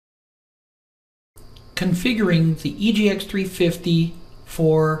configuring the EGX-350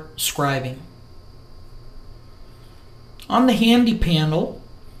 for scribing. On the handy panel,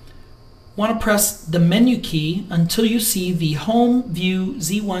 want to press the menu key until you see the Home, View,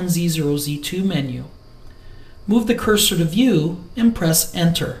 Z1, Z0, Z2 menu. Move the cursor to View and press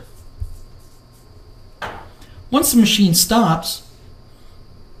Enter. Once the machine stops,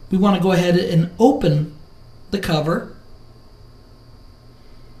 we want to go ahead and open the cover,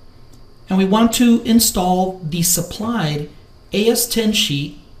 and we want to install the supplied AS10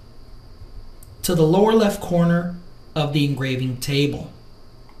 sheet to the lower left corner of the engraving table.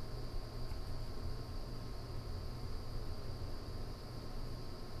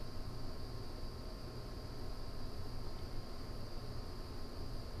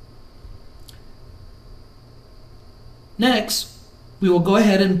 Next, we will go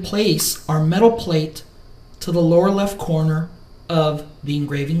ahead and place our metal plate to the lower left corner of the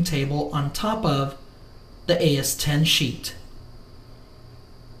engraving table on top of the AS10 sheet.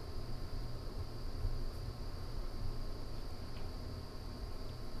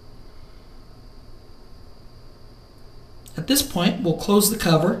 At this point, we'll close the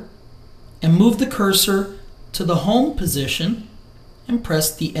cover and move the cursor to the home position and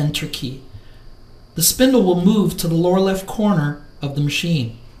press the Enter key. The spindle will move to the lower left corner of the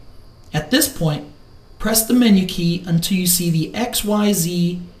machine. At this point, press the menu key until you see the X, Y,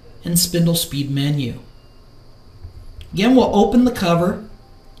 Z, and spindle speed menu. Again, we'll open the cover,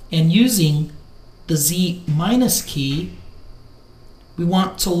 and using the Z minus key, we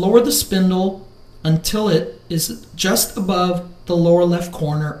want to lower the spindle until it is just above the lower left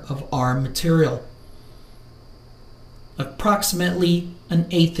corner of our material, approximately an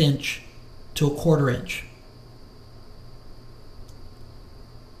 1/8 inch to a 1/4 inch.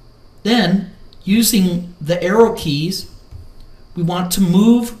 Then, using the arrow keys, we want to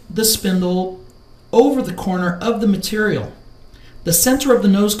move the spindle over the corner of the material. The center of the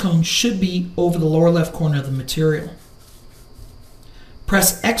nose cone should be over the lower left corner of the material.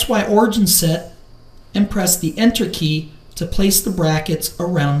 Press XY origin set and press the Enter key to place the brackets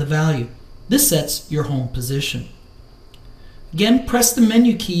around the value. This sets your home position. Again, press the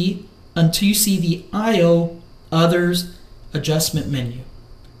menu key until you see the IO Others adjustment menu.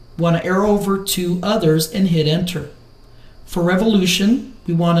 We want to arrow over to Others and hit Enter. For revolution,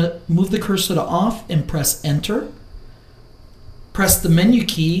 we want to move the cursor to off and press Enter. Press the menu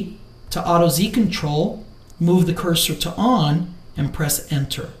key to Auto Z control, move the cursor to on, and press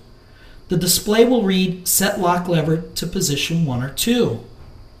Enter. The display will read Set Lock Lever to position 1 or 2.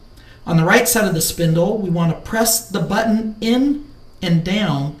 On the right side of the spindle, we want to press the button in and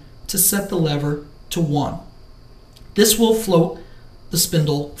down to set the lever to 1. This will float the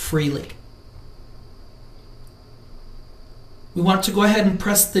spindle freely. We want to go ahead and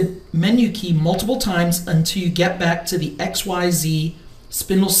press the menu key multiple times until you get back to the XYZ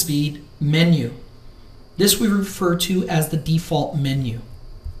spindle speed menu. This we refer to as the default menu.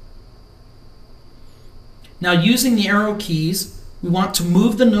 Now, using the arrow keys, we want to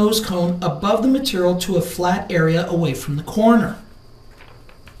move the nose cone above the material to a flat area away from the corner.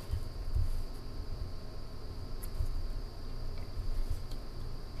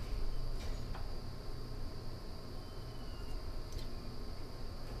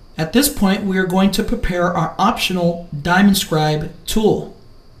 At this point, we are going to prepare our optional Diamond Scribe tool.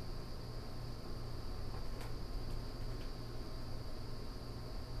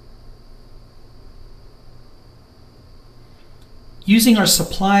 Using our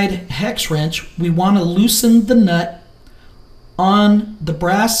supplied hex wrench, we want to loosen the nut on the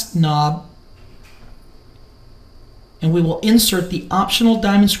brass knob, and we will insert the optional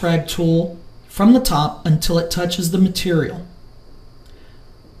Diamond Scribe tool from the top until it touches the material.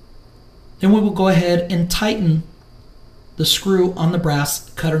 Then we will go ahead and tighten the screw on the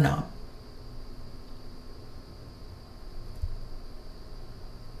brass cutter knob.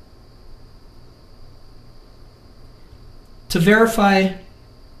 To verify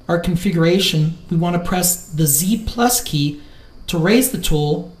our configuration, we want to press the Z plus key to raise the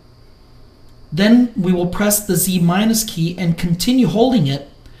tool. Then we will press the Z minus key and continue holding it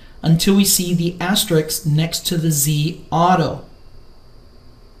until we see the asterisk next to the Z auto.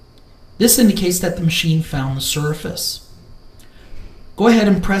 This indicates that the machine found the surface. Go ahead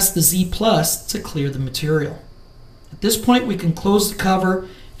and press the Z plus to clear the material. At this point, we can close the cover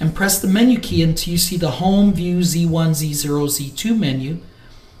and press the menu key until you see the Home, View, Z1, Z0, Z2 menu.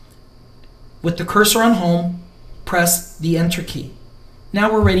 With the cursor on Home, press the Enter key.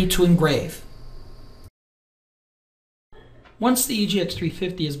 Now we're ready to engrave. Once the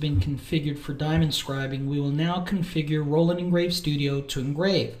EGX-350 has been configured for diamond scribing, we will now configure Roland Engrave Studio to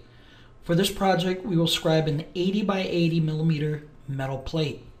engrave. For this project, we will scribe an 80 by 80 millimeter metal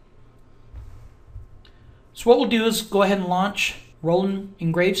plate. So what we'll do is go ahead and launch Roland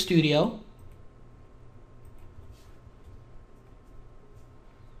Engrave Studio.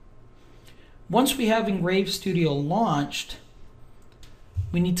 Once we have Engrave Studio launched,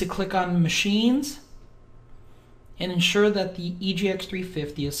 we need to click on Machines and ensure that the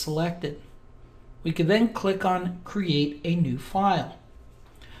EGX-350 is selected. We can then click on Create a New File.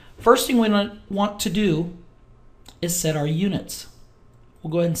 First thing we want to do is set our units.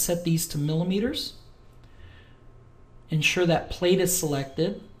 We'll go ahead and set these to millimeters. Ensure that plate is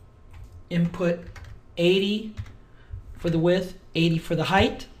selected. Input 80 for the width, 80 for the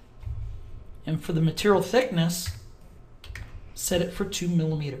height. And for the material thickness, set it for 2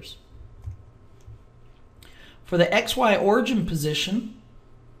 millimeters. For the XY origin position,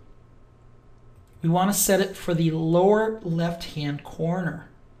 we want to set it for the lower left-hand corner.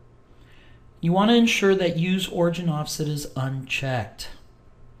 You want to ensure that Use Origin Offset is unchecked.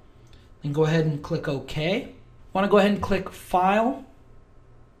 Then go ahead and click OK. Want to go ahead and click File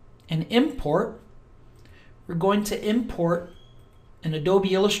and Import. We're going to import an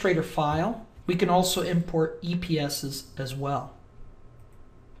Adobe Illustrator file. We can also import EPSs as well.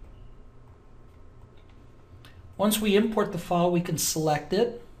 Once we import the file, we can select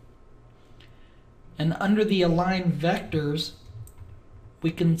it. And under the Align Vectors,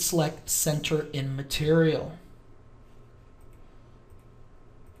 we can select Center in Material.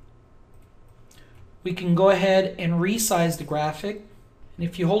 We can go ahead and resize the graphic. And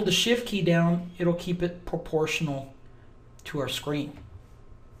if you hold the Shift key down, it'll keep it proportional to our screen.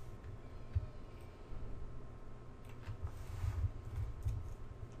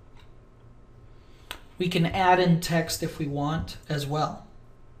 We can add in text if we want as well.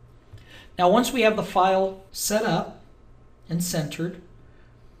 Now once we have the file set up and centered,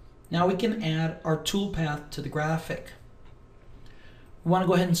 now we can add our toolpath to the graphic. We want to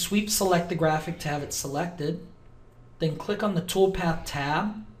go ahead and sweep select the graphic to have it selected. Then click on the Toolpath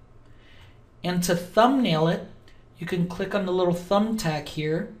tab. And to thumbnail it, you can click on the little thumbtack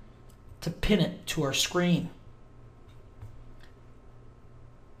here to pin it to our screen.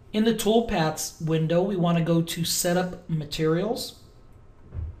 In the Toolpaths window, we want to go to Setup Materials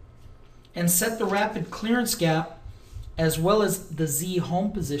and set the rapid clearance gap as well as the Z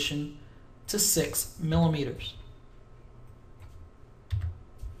home position to 6 millimeters.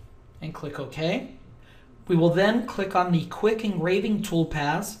 And click OK. We will then click on the Quick Engraving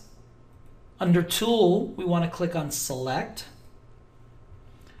Toolpaths. Under Tool, we want to click on Select.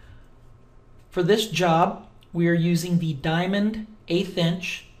 For this job, we are using the Diamond 1/8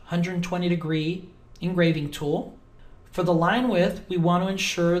 inch 120 degree engraving tool. For the line width, we want to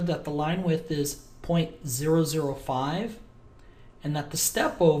ensure that the line width is 0.005 and that the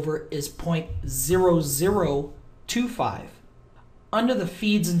step over is 0.0025. Under the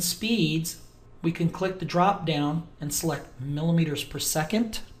feeds and speeds, we can click the drop down and select millimeters per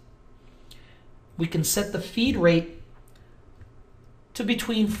second. We can set the feed rate to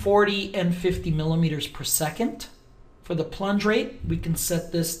between 40 and 50 millimeters per second. For the plunge rate, we can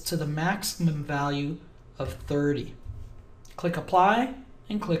set this to the maximum value of 30. Click Apply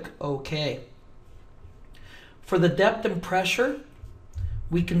and click OK. For the depth and pressure,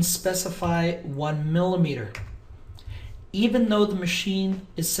 we can specify 1 millimeter. Even though the machine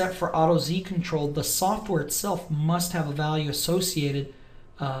is set for Auto Z control, the software itself must have a value associated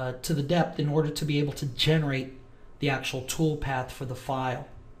to the depth in order to be able to generate the actual tool path for the file.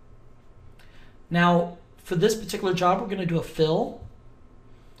 Now, for this particular job, we're going to do a fill,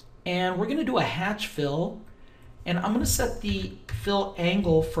 and we're going to do a hatch fill, and I'm going to set the fill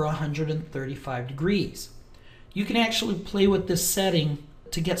angle for 135 degrees. You can actually play with this setting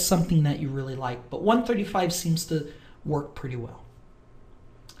to get something that you really like, but 135 seems to work pretty well.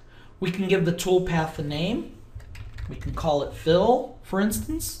 We can give the tool path a name. We can call it fill, for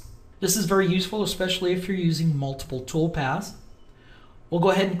instance. This is very useful, especially if you're using multiple tool paths. We'll go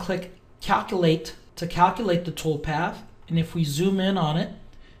ahead and click Calculate to calculate the tool path, and if we zoom in on it,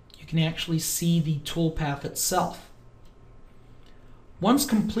 you can actually see the tool path itself. Once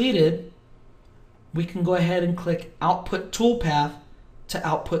completed, we can go ahead and click Output Toolpath to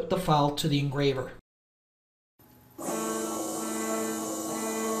output the file to the engraver.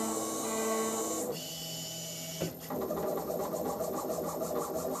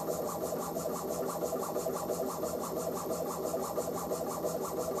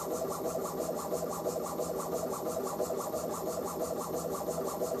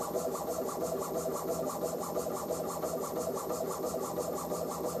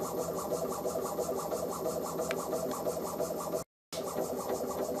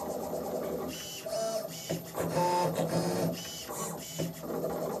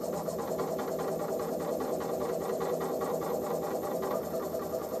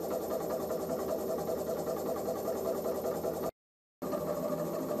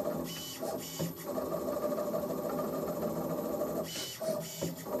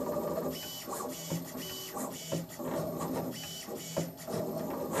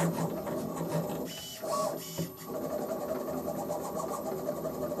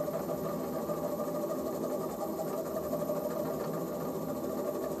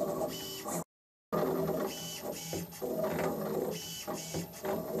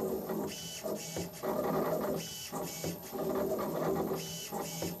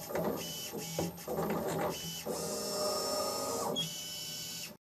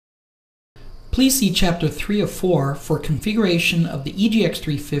 Please see Chapter 3 of 4 for configuration of the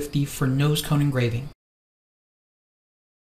EGX350 for nose cone engraving.